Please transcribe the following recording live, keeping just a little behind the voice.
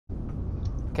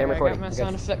Okay, I'm recording. I got my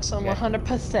sound effects on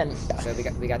 100%. So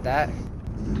we got that.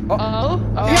 Oh.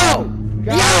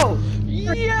 Yo!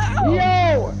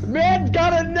 Yo! Man's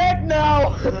got a neck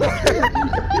now!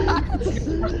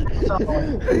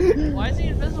 Why is he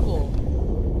invisible?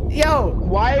 Yo!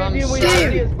 Why do we not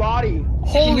see his body?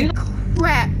 Holy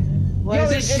crap! Yo,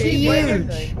 This is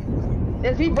huge!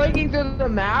 Is he breaking through the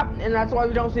map and that's why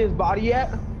we don't see his body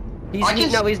yet?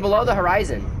 He's below the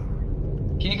horizon.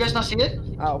 Can you guys not see it?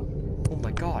 Oh. Oh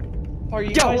my god.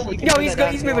 Yo,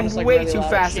 he's moving way too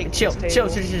fast. Chill.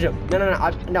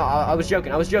 No, I was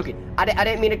joking. I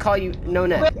didn't mean to call you no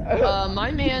neck. My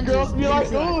man's Girls be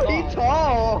like, ooh, he's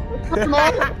tall.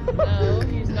 No,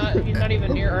 he's not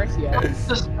even near Earth yet. This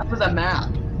is a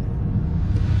map.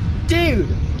 Dude!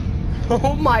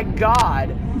 Oh my god.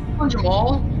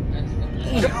 Jamal?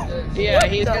 Yeah,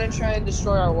 he's gonna try and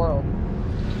destroy our world.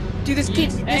 Dude, this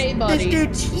buddy.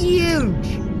 dude's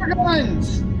huge!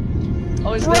 Guns!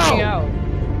 Oh, he's reaching out.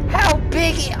 How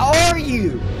big are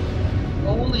you?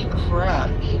 Holy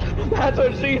crap. That's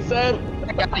what she said.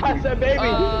 I said, baby,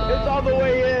 it's all the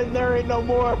way in. There ain't no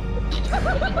more.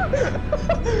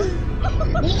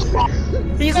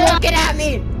 He's looking at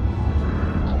me!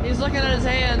 He's looking at his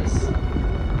hands.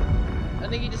 I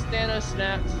think he just Thanos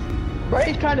snapped.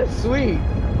 Bray's kind of sweet.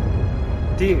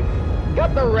 Dude.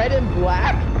 Got the red and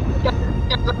black.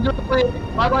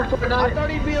 I Fortnite. thought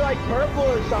he'd be like purple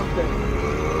or something.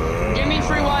 Give me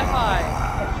free Wi-Fi.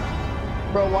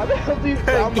 Bro, why the hell do you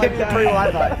sound like that? Free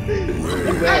Wi-Fi.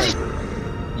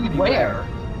 Where?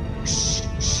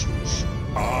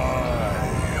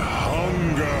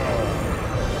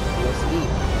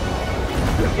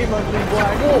 He must be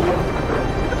black.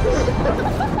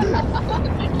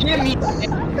 Give me. He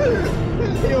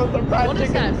was the fried What is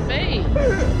chicken. that face?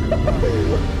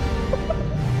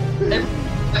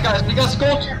 Hey, guys, we got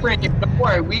sculpture for you. Don't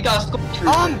worry, we got sculpture.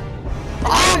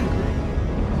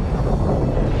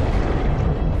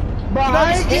 Bro, He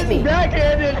about to hit me.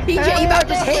 Backhanded. He about to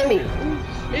just hit me.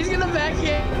 He's gonna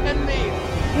backhand me.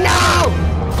 No!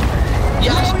 He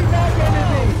No, actually, he backhanded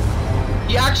me.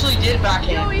 he actually did Yo,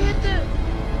 backhand. he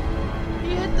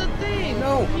hit the thing.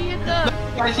 No. He hit the.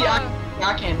 Guys, he actually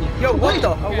backhanded. Yo, what the?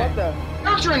 Oh, what the?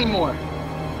 Sculpture anymore.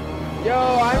 Yo,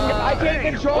 I can't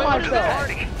control myself.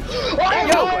 I'm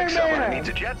Yo, Iron Someone Man. needs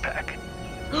a jetpack.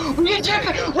 We get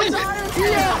jetpack. What's that?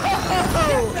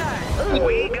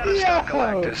 We gotta stop Yo.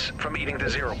 Galactus from eating the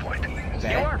 0 point.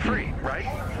 You are free, right?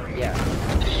 Yeah.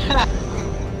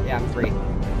 Yeah, I'm free.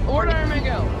 Where'd Iron Man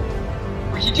go?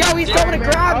 Yo, he's coming to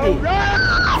grab me!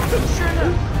 Sure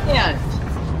enough. Man.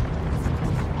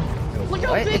 Look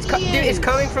how What? big Dude, he is. it's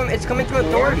coming from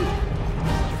Authority.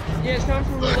 Yeah, it's coming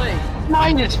from the lake.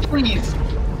 Minus, please.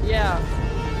 Yeah.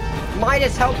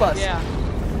 Midas, help us. Yeah.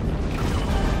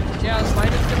 Yeah, is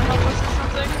Midas gonna help us or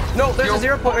something? No, there's a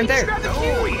 0 point right there.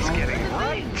 Oh, he's getting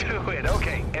right to it.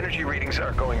 Okay, energy readings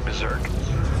are going berserk.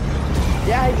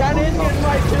 Yeah, he kind of is getting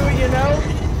right to it, you know?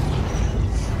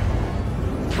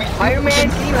 Iron Man,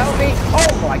 can you help me?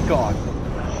 Oh my god.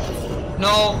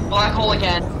 No, black hole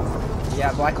again.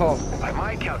 Yeah, black hole. By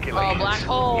my calculations, black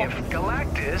hole. if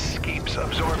Galactus keeps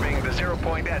absorbing the 0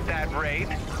 point at that rate,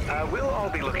 we'll all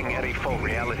be looking at a full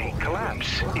reality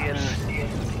collapse in...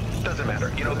 Doesn't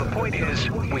matter. You know, the point is,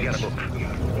 we gotta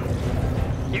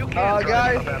move. You can't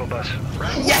drive a battle bus,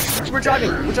 right? Yes! We're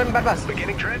driving by bus.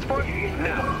 Beginning transport?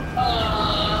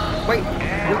 Now. Wait,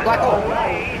 we're black hole.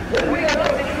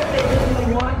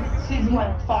 Season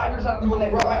like 5 or something when they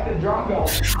brought back the Draco.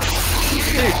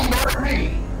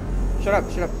 Shut up.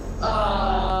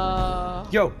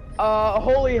 Yo,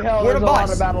 Holy hell, We're there's the a lot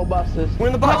bus. of battle buses. we're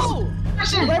in the bus. Oh!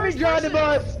 Let me drive the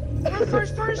bus! We're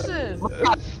first person!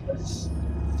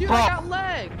 Dude, I got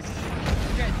legs!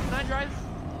 Okay, can I drive?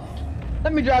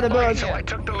 Let me drive the Okay, bus. so I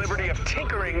took the liberty of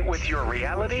tinkering with your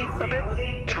reality a bit.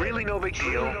 It's really no big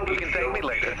deal. You can thank me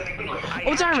later.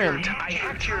 What's Iron Man? I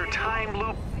hacked your time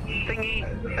loop thingy,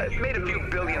 made a few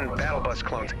billion battle bus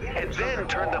clones, and then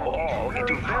turned them all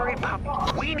into very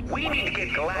we need to get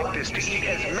Galactus to eat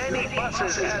as many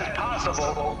buses as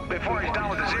possible before he's done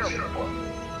with the 0.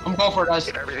 I'm going for it, guys.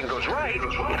 If everything goes right,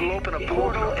 it'll open a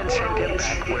portal and send him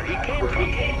back where he came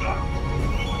from.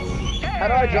 How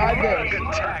do I drive this?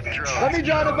 Good tack, drones. Let me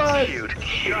drive the bus. Cute.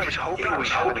 You know, I was hoping we'd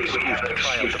have an excuse to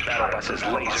try out the battle bus's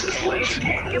laser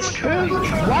cannons. Give 'em a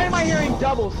try. Why am I hearing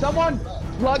double? Someone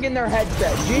plug in their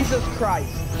headset. Jesus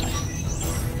Christ.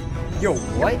 Yo,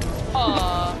 what?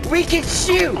 We can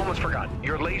shoot! Almost forgot.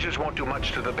 Your lasers won't do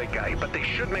much to the big guy, but they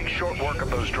should make short work of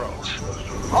those drones.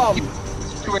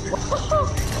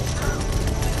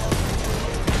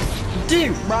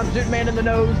 Dude! I'm shooting man in the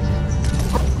nose.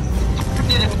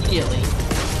 Immediately.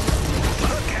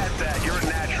 Look at that. You're a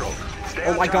natural.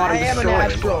 Oh my god, I I'm am an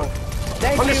destroying. astral.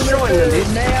 Thank I'm you, destroying them,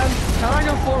 dude. man. How do I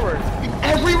go forward?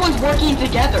 Everyone's working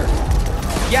together.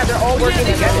 Yeah, they're all working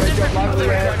they together. go different- Luckily,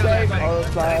 There we're we go, safe. there we go. Oh,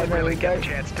 fine, there we Really go. get a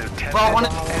chance to test Well, I it. wanna-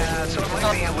 So it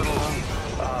might be a little,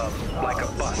 like a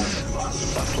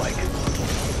bus-like.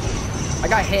 I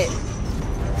got hit.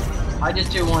 I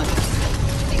just do one.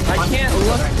 I can't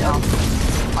look.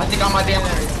 I think I might be able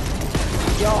to.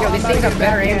 Yo, these things have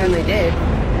better aim than they did.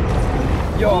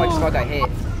 Yo, I just about got hit.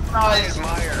 Guys,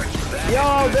 Admire.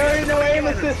 Yo, there ain't no aim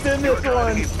assist in this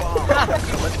one.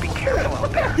 So let's be careful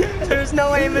out there. There's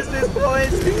no aim assist,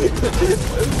 boys.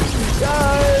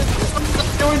 Guys,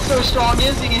 doing so strong,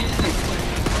 isn't he?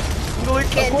 We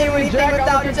can't do According to anything Jack, I'm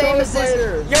without a his aim controller assist.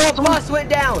 player. Yo, a bus went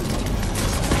down.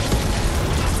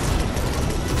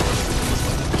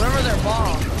 Remember their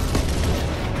bomb.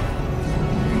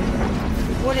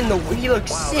 What in the? He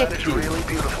looks Wow, sick, that is dude. really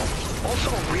beautiful.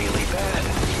 Also really bad.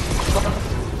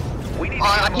 We need to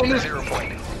I get him can't on the move. 0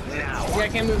 point. Now. Yeah, I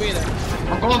can't move either.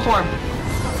 I'm going for him.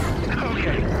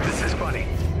 Okay, this is funny.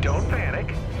 Don't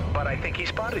panic, but I think he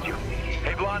spotted you.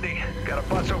 Hey, Blondie, got a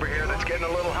bus over here that's getting a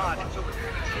little hot.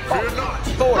 Fear not.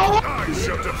 Thor. I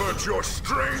shall divert your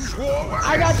strange war.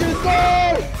 I got your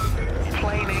soul.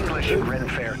 Plain English,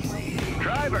 Renfair.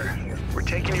 Driver, we're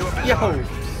taking you up the Yo.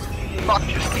 top.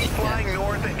 Just keep flying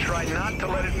north and try not to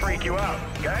let it freak you out,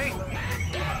 okay?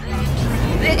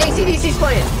 ACDC's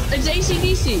playing. It's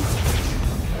AC/DC.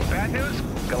 Bad news?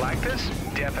 Galactus?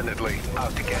 Definitely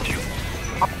out to get you.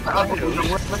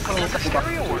 We're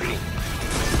Stereo working.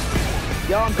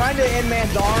 Yo, I'm kinda in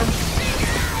man's arm.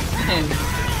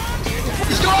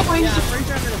 He's going! Yeah, I'm pretty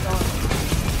sure it's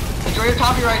on. Enjoy your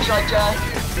copyright strike, Jack.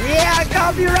 Yeah,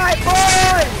 copyright,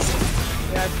 boys.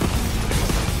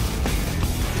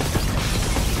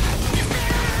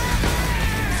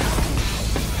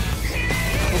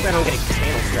 Hope I don't get a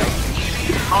channel strike.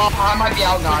 Oh, I might be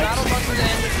out, guys. Battle bus is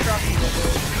indestructible.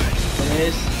 It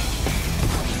is.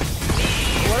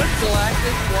 What if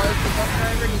Galactus was the bus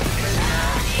driver? He's the first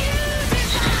now.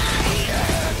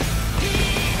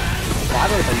 Well, I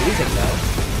like the music though.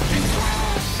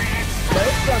 But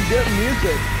it's some good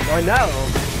music. I know.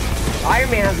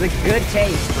 Iron Man has a good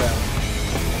taste, bro.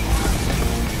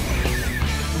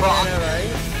 Well,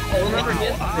 Right? Remember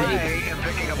his I am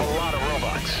picking up a lot of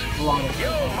robots.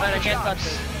 Yo, But I can't touch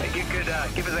it. think you could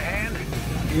give us a hand?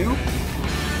 you?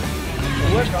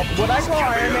 What I call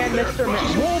Iron Man Mr.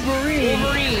 Wolverine.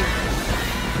 Wolverine.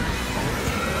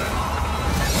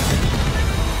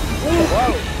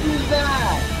 Whoa, Who's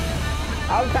that?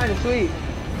 that was kind of sweet.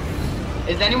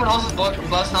 Is anyone else's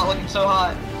bus not looking so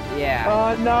hot?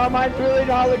 Yeah. No, mine's really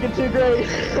not looking too great.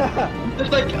 There's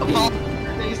like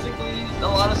basically a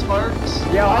lot of sparks.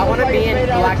 Yo, I look want to like be it's in made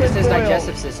out of Galactus' tinfoil.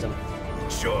 digestive system.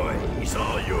 Joy is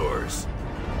all yours.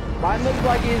 Mine looks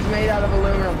like he's made out of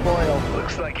aluminum foil.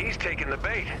 Looks like he's taking the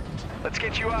bait. Let's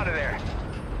get you out of there.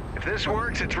 If this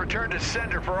works, it's return to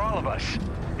sender for all of us.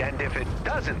 And if it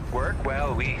doesn't work,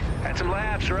 well, we had some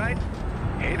laughs, right?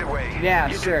 Either way, Yeah,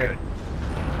 you did sure. good.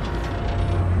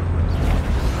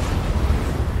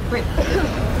 Wait.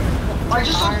 I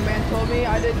just Iron Man told me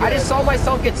I did good. I just saw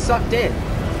myself get sucked in.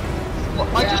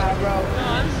 Yeah, bro. No,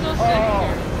 I'm still sitting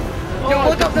here. Yo, Oh,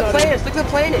 look up the nutted. planets. Look at the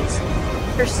planets.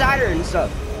 There's Saturn and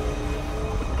stuff.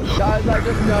 Guys, I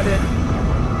just nutted.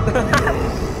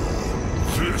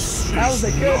 This That was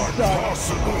is a good not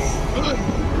suck. possible.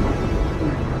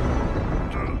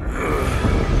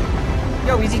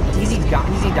 Yo, is he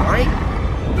dying?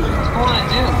 What's going to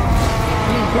do?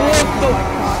 What the? My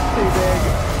cock's too big.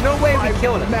 No way we My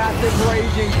killed him. massive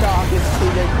raging cock is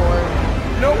too big for him.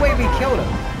 No way we killed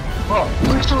him. Bro,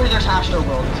 literally there's Hashtag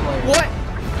World this way. What?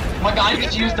 My guy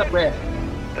just used the rift.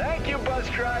 Thank you, bus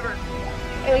driver.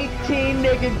 18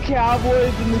 naked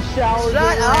cowboys in the showers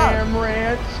Shut at up. Ram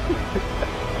Ranch.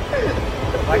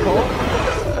 Am I cool?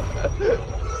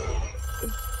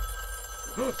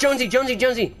 Jonesy.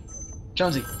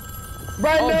 Jonesy.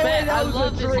 Right Oh, there, Ben, I that was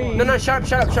love a this dream. one. No,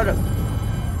 shut up.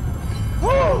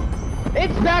 Woo!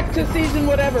 It's back to season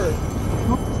whatever.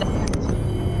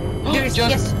 Dude,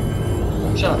 yes.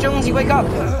 Shut up. Jonesy, wake up.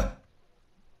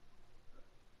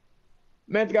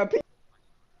 Man's got pee.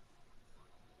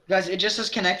 Guys, it just says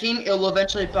connecting. It'll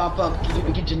eventually pop up.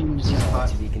 We continue to season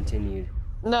 5. To be continued.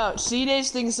 No, C-Days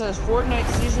thing says Fortnite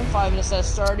Season 5 and it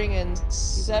says starting in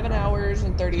 7 hours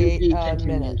and 38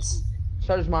 minutes.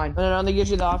 So does mine. And it only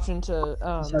gives you the option to,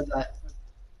 Says that.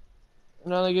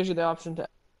 it only gives you the option to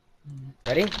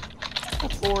Ready?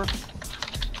 4.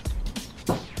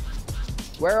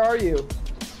 Where are you?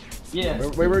 Yeah.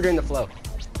 Where we're doing the flow.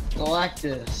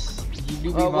 Galactus.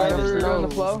 You do Oh, be where virus. we're doing the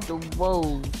flow? The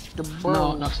whoa. The bro.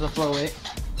 No, not to the flow, wait.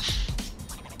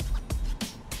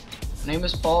 name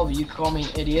is Paul, but you can call me an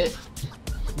idiot.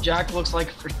 Jack looks like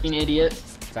a freaking idiot.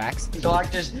 Facts.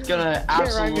 Galactus is gonna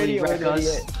absolutely wreck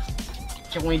us.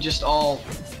 Can we just all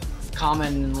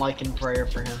comment and like and prayer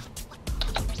for him?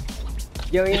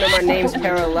 Yo, you know my name's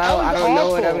Parallel. I don't know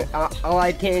what all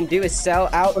I can do is sell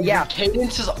out. But Yeah. your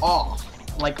cadence is off.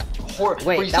 Like,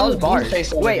 wait, that was bars.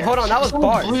 Wait, hold on, that was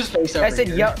bars. I said,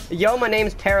 yo, my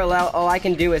name's Parallel. All I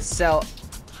can do is sell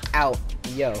out.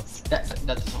 Yo. That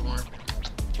doesn't work.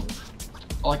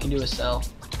 All I can do is sell.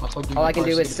 All I can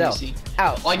do is sell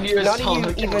out. All I can do is None sell.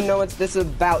 of you even know what this is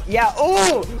about. Yeah.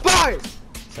 Oh, bars.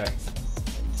 Sorry.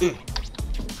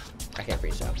 I can't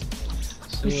freeze out.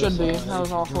 You should be. That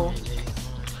was awful.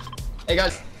 Hey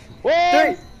guys.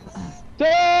 1, 2,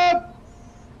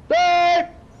 3.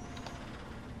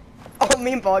 Oh,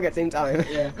 me and Paul at the same time.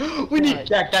 Yeah. We need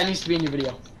Jack. That needs to be in your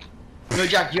video. No,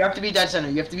 Jack. You have to be dead center.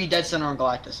 You have to be dead center on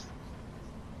Galactus.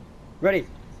 Ready?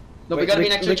 No, Wait, we gotta look, be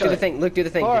next to look each do other. the thing. Look, do the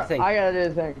thing. Do the Alright, thing. I gotta do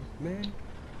the thing. Man.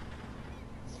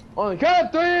 On the count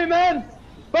of 3, men.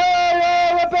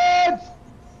 Fire your weapons.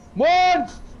 1,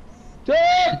 2,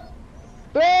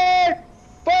 3,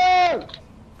 4.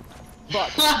 Fuck.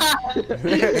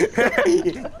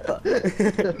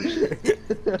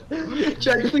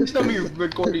 Jack, please tell me you're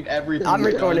recording everything. I'm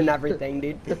recording everything,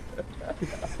 dude.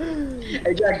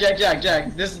 Hey, Jack.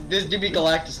 This DB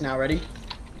Galactus now. Ready?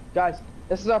 Guys,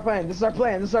 this is our plan. This is our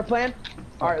plan. This is our plan.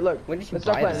 Alright, look. When did you This is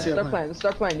our buy plan. this? This is our plan. This is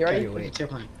our plan. You ready? Okay, wait. It's your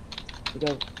plan. We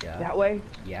go Yeah. that way.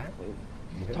 Yeah.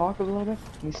 Talk a little bit.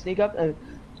 We sneak up and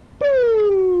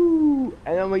boo,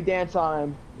 and then we dance on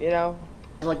him. You know?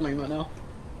 I like my emote now.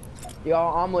 Yo,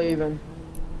 I'm leaving.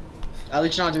 At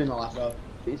least you're not doing the laugh, bro.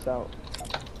 Peace out.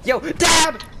 Yo,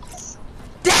 dab!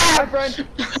 Hi, Dab! friend.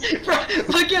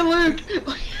 Look at Luke!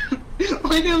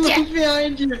 Look at Luke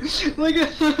behind you! Look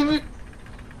at Luke!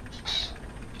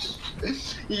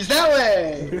 He's that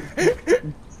way!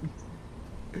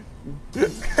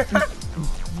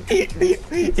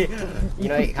 You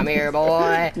know, come here,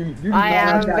 boy. I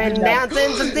have been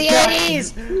bouncing since the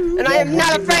 80s, and I am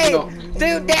not afraid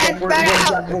to dance back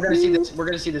out. We're gonna see this. We're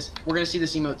gonna see this. We're gonna see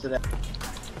this emote today.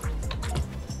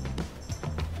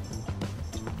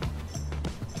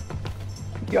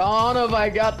 Yo, I don't know if I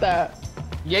got that.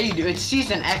 Yeah, you do. It's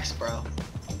season X, bro.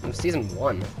 I'm season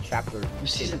 1, chapter.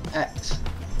 It's season X.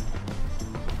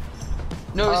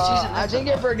 No, it's season X. I think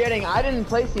you're forgetting. I didn't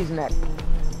play season X.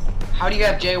 How do you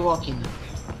have jaywalking?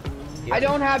 I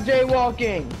don't have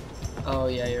jaywalking. Oh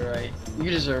yeah, you're right. You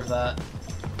deserve that.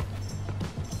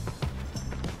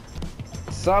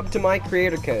 Sub to my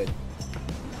creator code.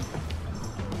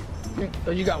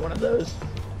 Oh, you got one of those.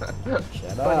 Shut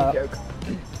Funny up. joke.